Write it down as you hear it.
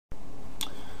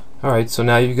Alright, so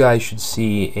now you guys should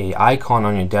see a icon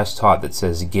on your desktop that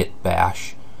says Git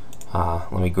Bash.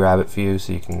 Let me grab it for you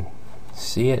so you can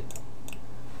see it.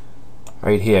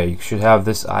 Right here, you should have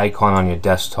this icon on your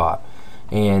desktop.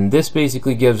 And this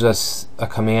basically gives us a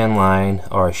command line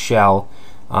or a shell,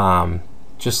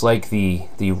 just like the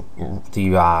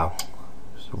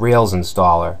Rails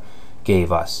installer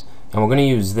gave us. And we're going to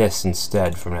use this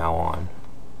instead from now on.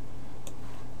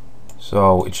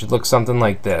 So it should look something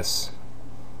like this.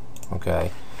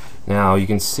 Okay, now you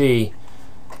can see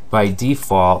by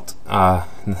default the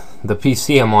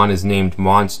PC I'm on is named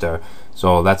Monster,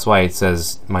 so that's why it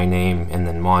says my name and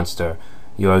then Monster.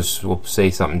 Yours will say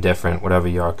something different, whatever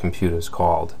your computer's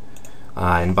called.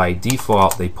 And by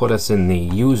default they put us in the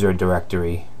user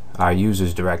directory, our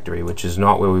users directory, which is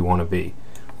not where we want to be.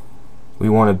 We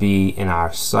want to be in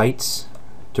our sites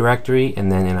directory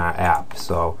and then in our app.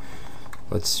 So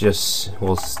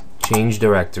we'll change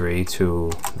directory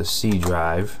to the C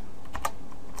drive,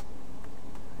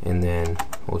 and then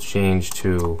we'll change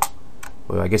to,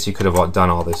 well, I guess you could have done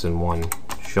all this in one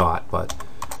shot, but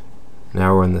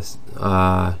now we're in this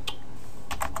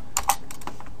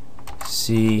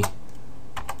C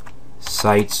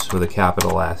sites with a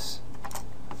capital S.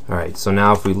 Alright, so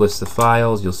now if we list the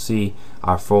files, you'll see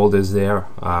our folders there,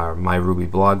 our My Ruby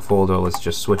blog folder. Let's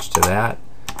just switch to that.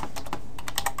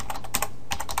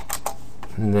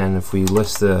 And then if we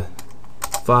list the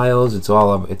files, it's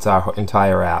our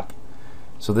entire app.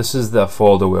 So this is the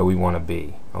folder where we want to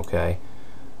be. Okay.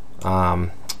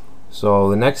 So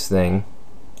the next thing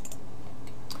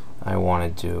I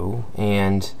want to do,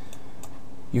 and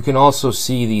you can also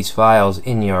see these files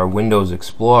in your Windows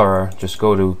Explorer. Just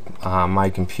go to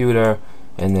My Computer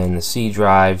and then the C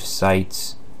drive,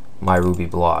 sites, My Ruby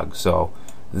blog. So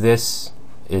this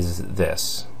is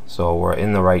this. So we're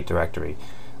in the right directory.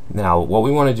 Now what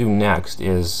we want to do next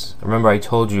is, remember I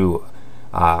told you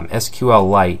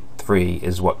SQLite 3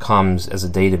 is what comes as a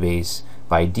database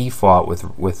by default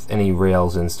with any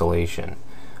Rails installation.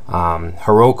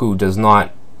 Heroku does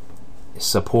not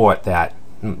support that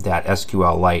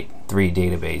SQLite 3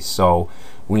 database, so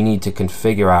we need to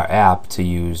configure our app to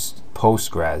use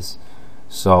Postgres.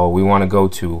 So we want to go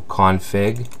to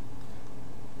config,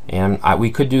 and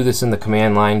we could do this in the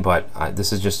command line, but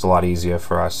this is just a lot easier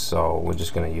for us, so we're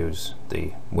just going to use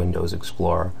the Windows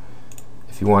Explorer.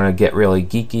 If you want to get really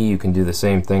geeky, you can do the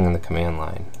same thing in the command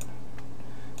line.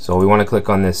 So we want to click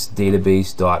on this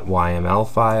database.yml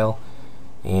file,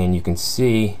 and you can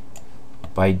see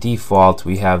by default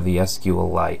we have the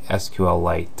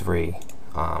SQLite 3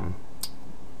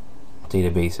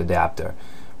 database adapter.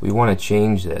 We want to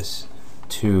change this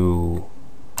to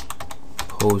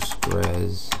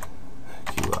PostgreSQL.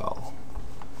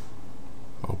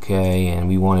 Okay, and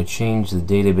we want to change the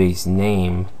database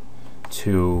name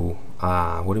to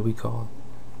what do we call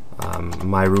it?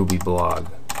 My Ruby blog.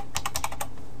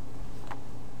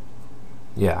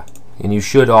 Yeah, and you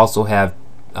should also have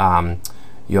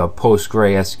your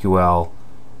PostgreSQL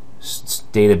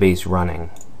database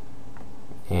running,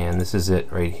 and this is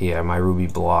it right here, My Ruby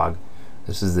blog.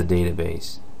 This is the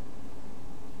database.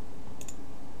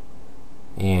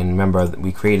 And remember that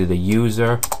we created a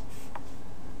username.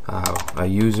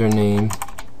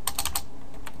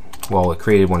 Well, it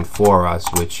created one for us,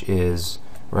 which is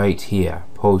right here,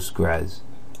 Postgres.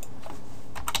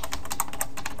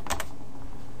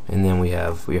 And then we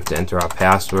have to enter our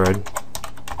password.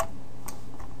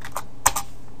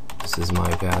 This is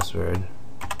my password.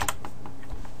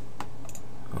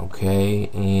 Okay,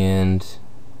 and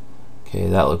okay,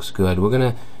 that looks good.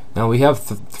 Now we have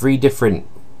three different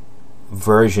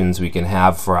versions we can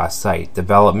have for our site: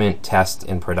 development, test,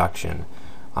 and production.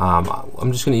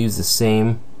 I'm just going to use the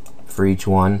same for each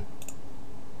one,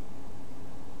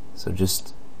 so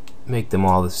just make them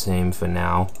all the same for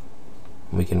now.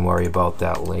 We can worry about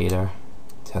that later,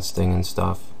 testing and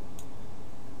stuff.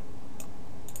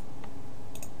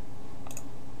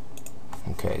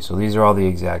 Okay, so these are all the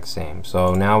exact same.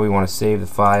 So now we want to save the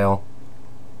file.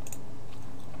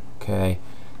 Okay,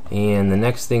 and the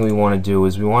next thing we want to do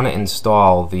is we want to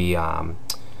install the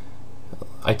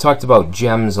I talked about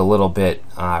gems a little bit.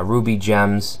 Ruby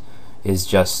gems is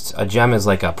just, a gem is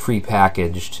like a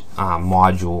pre-packaged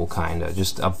module, kind of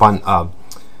just a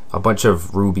bunch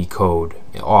of Ruby code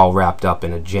all wrapped up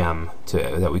in a gem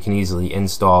that we can easily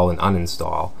install and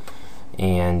uninstall.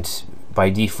 And by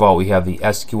default we have the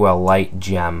SQLite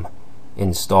gem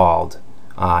installed,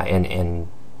 and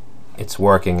it's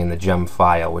working in the gem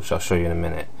file, which I'll show you in a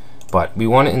minute. But we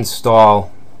want to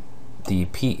install the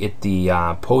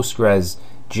Postgres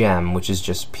gem, which is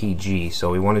just PG.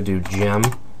 So we want to do gem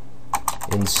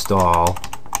install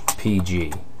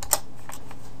PG.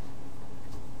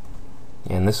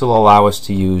 and this will allow us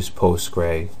to use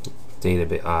Postgre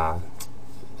database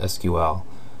SQL.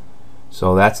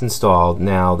 So that's installed.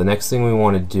 Now the next thing we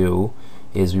want to do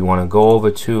is we want to go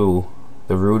over to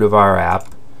the root of our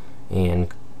app and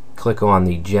click on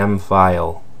the gem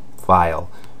file,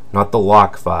 not the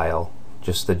lock file,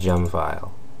 just the gem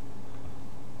file.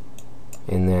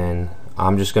 And then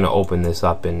I'm just going to open this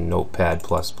up in Notepad++,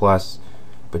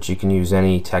 but you can use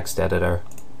any text editor.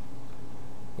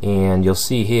 And you'll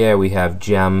see here we have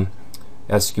gem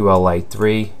SQLite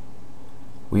 3.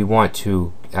 We want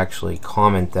to actually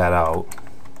comment that out,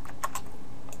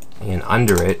 and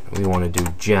under it we want to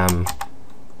do gem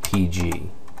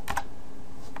PG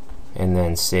and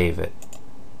then save it.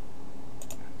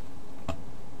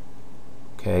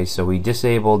 Okay, so we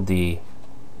disabled the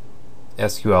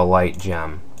SQLite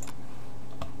gem,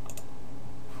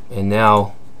 and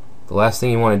now the last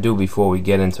thing you want to do before we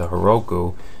get into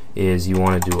Heroku is you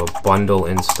want to do a bundle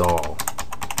install,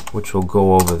 which will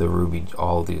go over the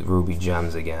all the Ruby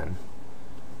gems again.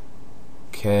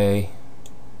 Okay,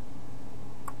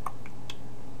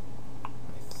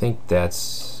 I think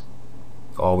that's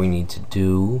all we need to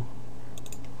do.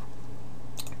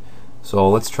 So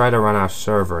let's try to run our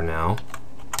server now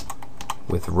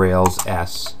with Rails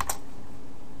S.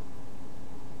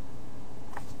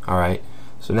 Alright,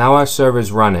 so now our server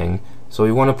is running. So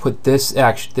we want to put this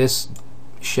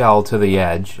shell to the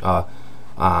edge,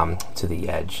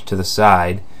 to the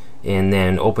side, and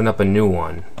then open up a new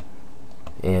one.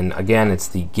 And again, it's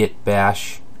the git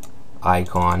bash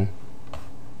icon,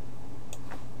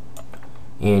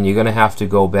 and you're gonna have to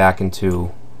go back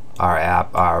into our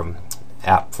app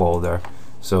folder.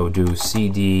 So do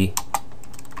cd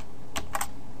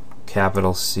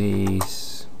capital C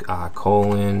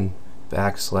colon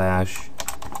 /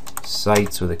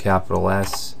 sites with a capital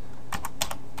S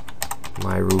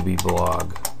my Ruby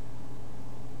blog.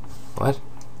 What?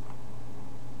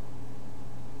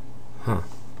 Huh.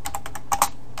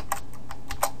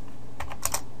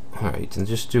 Alright, and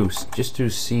just do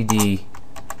cd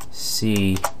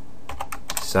c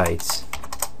sites.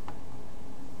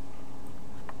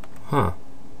 Huh.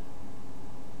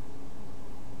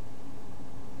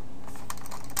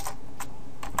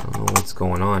 I don't know what's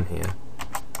going on here.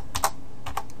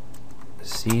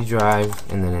 C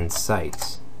drive and then in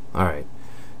sites. Alright,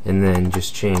 and then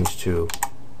just change to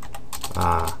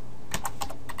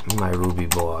my Ruby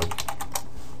blog.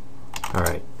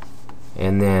 Alright,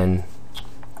 and then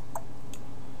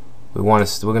we're going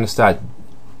to start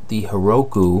the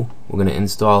Heroku. We're going to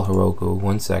install Heroku.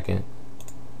 1 second.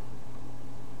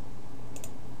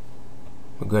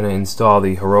 We're going to install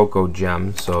the Heroku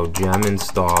gem. So gem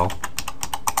install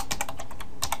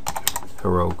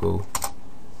Heroku.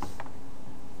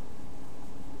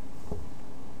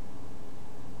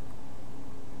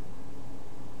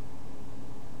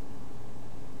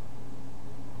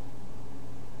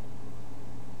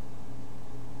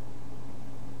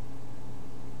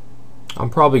 I'm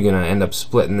probably going to end up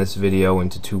splitting this video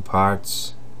into 2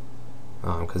 parts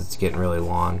because it's getting really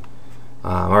long.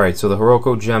 Alright, so the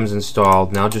Heroku gem's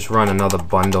installed. Now just run another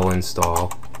bundle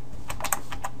install.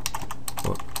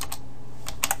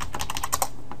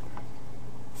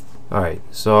 Alright,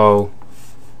 so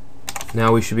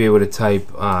now we should be able to type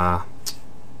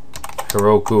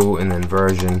Heroku and then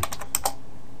version.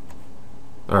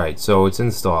 Alright, so it's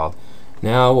installed.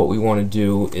 Now what we want to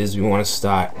do is we want to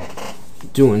start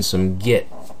doing some git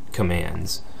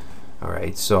commands.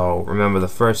 Alright, so remember the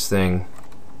first thing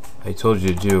I told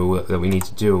you to do that we need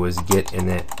to do is git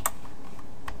init.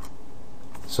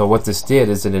 So what this did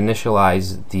is it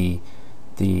initialized the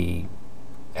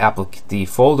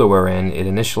folder we're in. It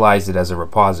initialized it as a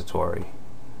repository.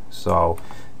 So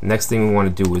the next thing we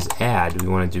want to do is add. We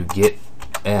want to do git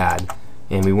add,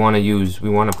 and we want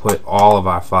to put all of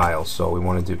our files. So we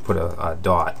want to put a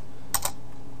dot.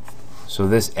 So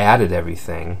this added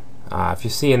everything. If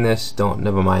you're seeing this,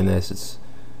 never mind this. It's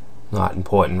not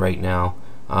important right now.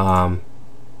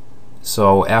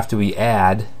 So after we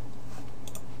add,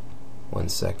 1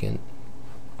 second,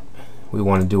 we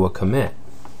want to do a commit.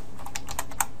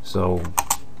 So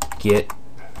git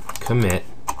commit,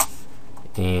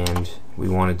 and we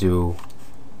want to do.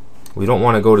 We don't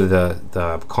want to go to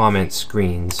the comment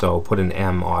screen, so put an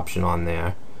M option on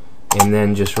there, and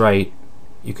then just write.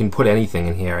 You can put anything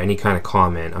in here, any kind of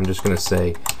comment. I'm just going to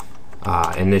say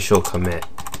initial commit.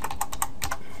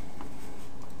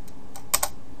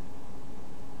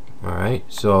 Alright,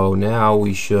 so now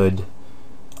we should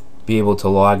be able to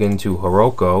log into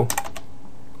Heroku.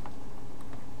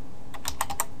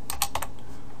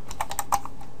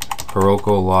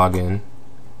 Heroku login,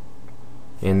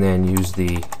 and then use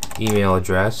the email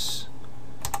address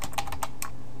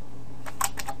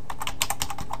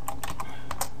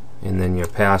and then your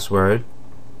password.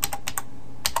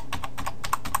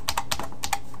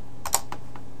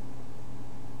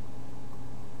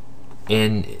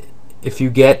 And if you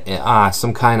get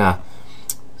some kind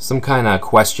of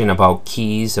question about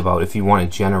keys, about if you want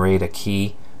to generate a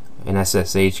key, an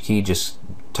SSH key, just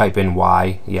type in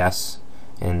Y, yes,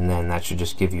 and then that should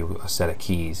just give you a set of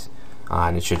keys,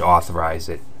 and it should authorize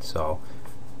it. So,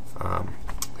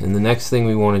 and the next thing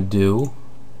we want to do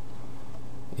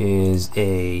is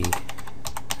a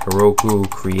Heroku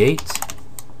create.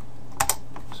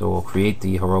 So we'll create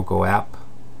the Heroku app.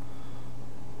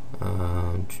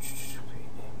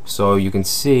 So you can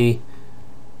see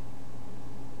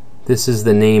this is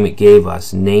the name it gave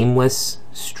us, nameless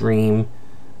stream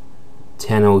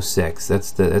 1006.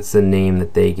 That's the name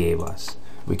that they gave us.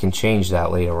 We can change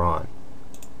that later on.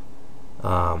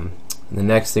 The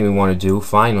next thing we want to do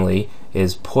finally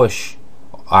is push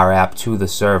our app to the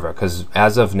server, because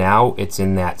as of now it's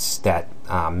in that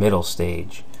middle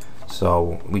stage.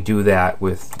 So we do that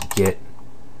with git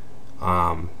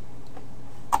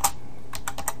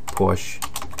push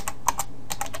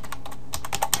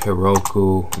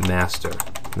Heroku master.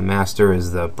 The master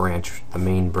is the branch, the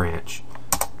main branch.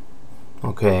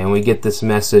 Okay, and we get this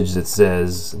message that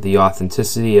says the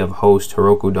authenticity of host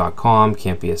Heroku.com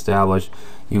can't be established.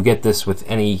 You get this with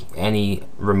any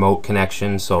remote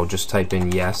connection, so just type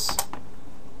in yes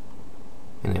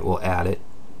and it will add it.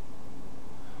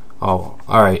 Oh,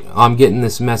 alright, I'm getting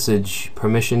this message,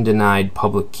 permission denied,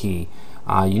 public key.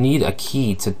 You need a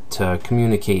key to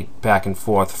communicate back and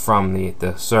forth from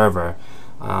the server.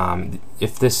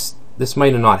 If this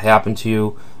might have not happened to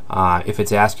you, if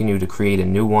it's asking you to create a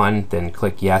new one, then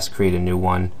click yes, create a new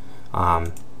one.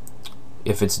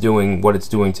 If it's doing what it's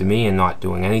doing to me and not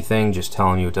doing anything, just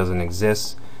telling you it doesn't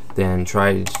exist, then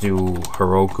try to do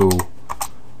Heroku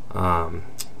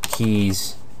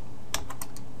keys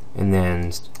and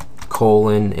then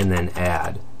colon and then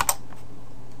add.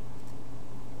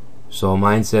 So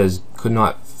mine says could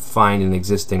not find an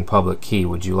existing public key.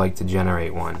 Would you like to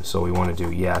generate one? So we want to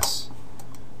do yes.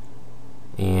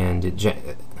 And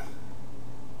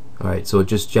alright, so it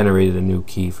just generated a new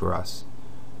key for us.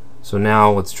 So now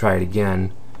let's try it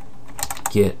again.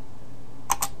 Git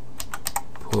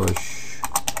push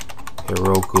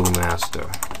Heroku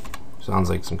master. Sounds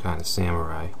like some kind of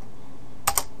samurai.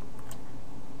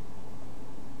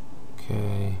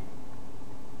 Okay.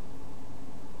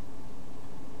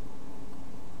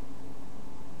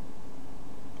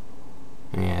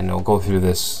 And it'll go through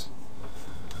this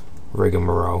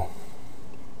rigmarole.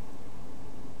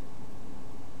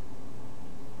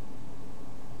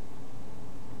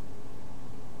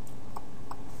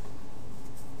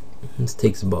 This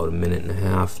takes about a minute and a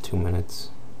half, 2 minutes,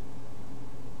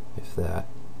 if that.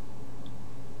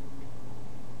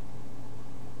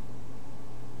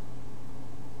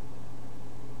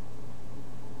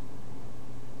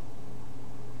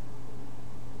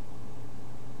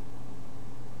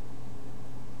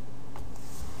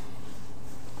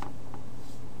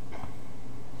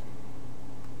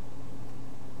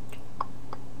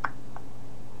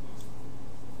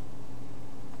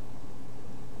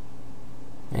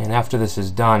 And after this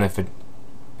is done, if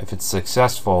it's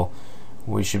successful,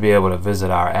 we should be able to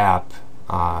visit our app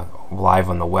live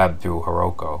on the web through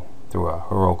Heroku, through a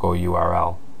Heroku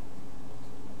URL.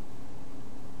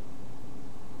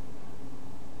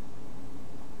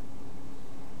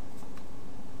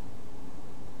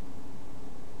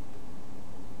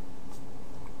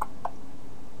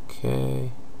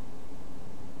 Okay.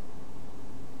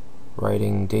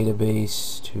 Writing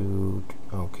database to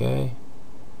okay.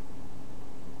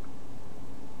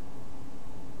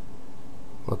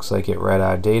 Looks like it read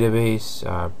our database,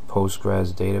 our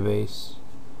Postgres database.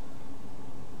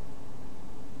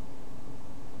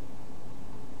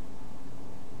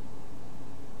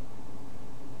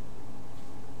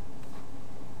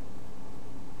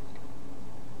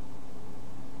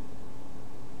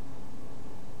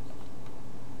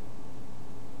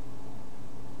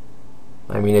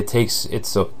 I mean, it takes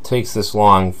this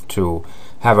long to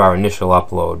have our initial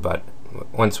upload, but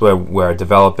once we're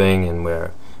developing and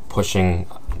we're pushing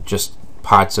just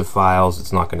parts of files,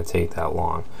 it's not going to take that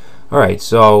long. Alright,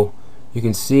 so you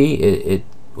can see it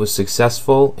was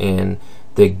successful, and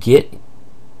the Git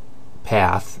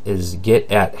path is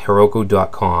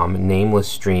git@heroku.com, nameless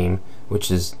stream,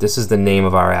 this is the name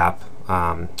of our app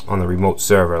on the remote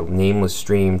server, nameless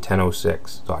stream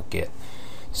 1006.git.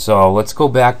 So let's go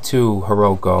back to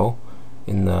Heroku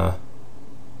in the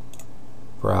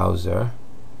browser.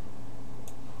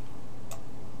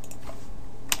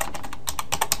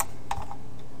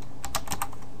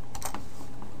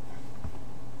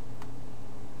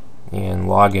 and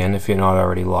log in if you're not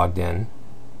already logged in.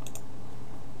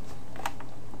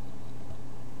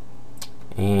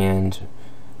 And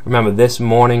remember, this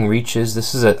morning reaches,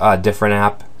 this is a different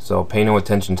app, so pay no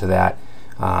attention to that.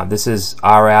 This is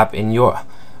our app, and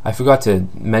I forgot to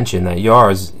mention that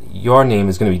your name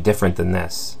is going to be different than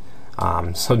this.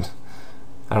 So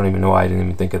I don't even know why I didn't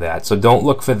even think of that. So don't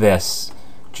look for this.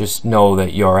 Just know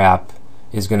that your app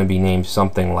is going to be named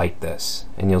something like this,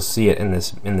 and you'll see it in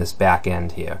this back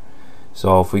end here.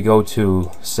 So if we go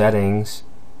to settings,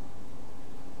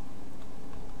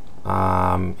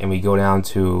 and we go down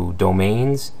to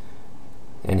domains,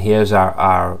 and here's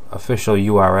our official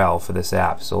URL for this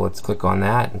app. So let's click on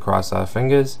that and cross our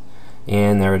fingers,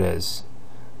 and there it is.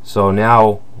 So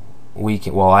now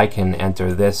I can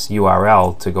enter this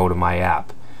URL to go to my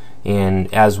app,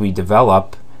 and as we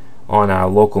develop on our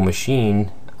local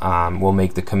machine, we'll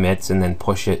make the commits and then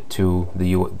push it to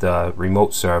the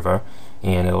remote server,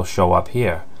 and it'll show up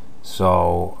here.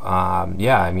 So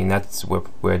yeah, I mean,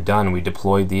 we're done. We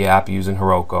deployed the app using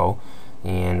Heroku,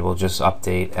 and we'll just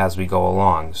update as we go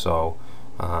along. So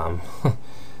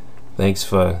thanks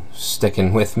for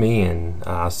sticking with me, and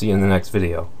I'll see you in the next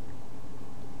video.